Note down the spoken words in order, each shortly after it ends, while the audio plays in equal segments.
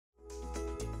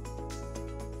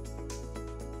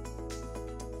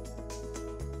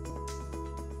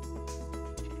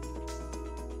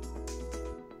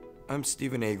I'm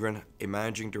Stephen Agron, a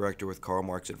Managing Director with Karl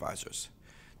Marx Advisors.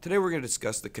 Today we're going to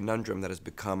discuss the conundrum that has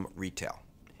become retail.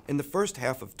 In the first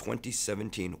half of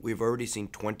 2017, we've already seen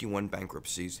 21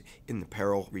 bankruptcies in the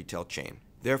apparel retail chain.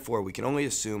 Therefore, we can only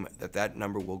assume that that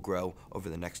number will grow over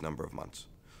the next number of months.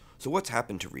 So what's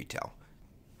happened to retail?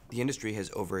 The industry has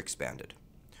overexpanded.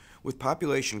 With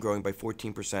population growing by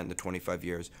 14% in the 25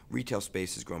 years, retail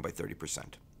space has grown by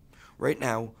 30%. Right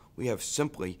now, we have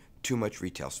simply too much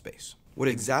retail space. What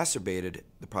exacerbated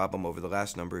the problem over the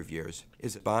last number of years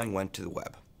is that buying went to the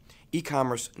web.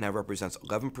 E-commerce now represents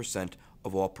 11%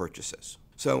 of all purchases.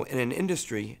 So in an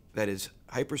industry that is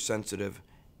hypersensitive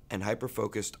and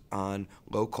hyper-focused on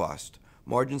low cost,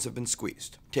 margins have been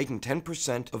squeezed. Taking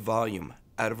 10% of volume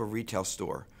out of a retail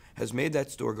store has made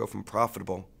that store go from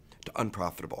profitable to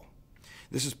unprofitable.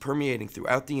 This is permeating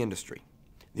throughout the industry.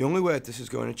 The only way that this is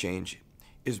going to change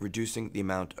is reducing the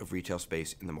amount of retail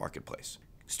space in the marketplace.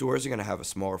 Stores are going to have a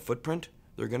smaller footprint.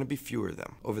 There are going to be fewer of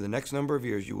them. Over the next number of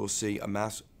years, you will see a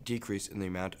mass decrease in the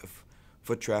amount of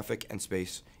foot traffic and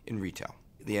space in retail.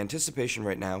 The anticipation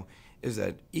right now is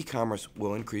that e-commerce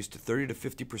will increase to 30 to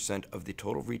 50% of the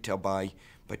total retail buy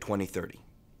by 2030.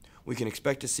 We can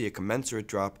expect to see a commensurate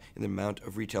drop in the amount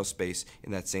of retail space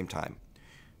in that same time.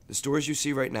 The stores you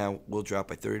see right now will drop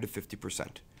by 30 to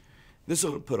 50%. This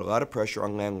will put a lot of pressure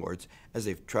on landlords as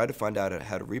they try to find out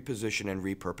how to reposition and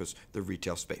repurpose their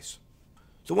retail space.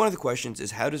 So one of the questions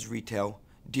is, how does retail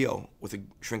deal with a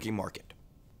shrinking market?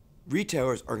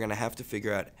 Retailers are going to have to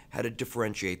figure out how to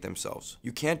differentiate themselves.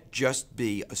 You can't just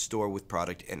be a store with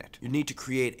product in it. You need to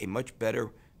create a much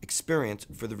better experience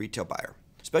for the retail buyer,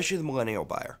 especially the millennial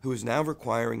buyer, who is now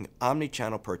requiring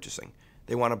omni-channel purchasing.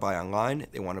 They want to buy online,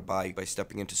 they want to buy by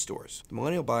stepping into stores. The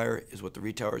millennial buyer is what the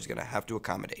retailer is going to have to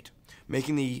accommodate.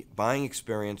 Making the buying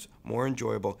experience more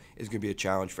enjoyable is going to be a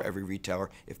challenge for every retailer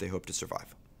if they hope to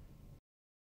survive.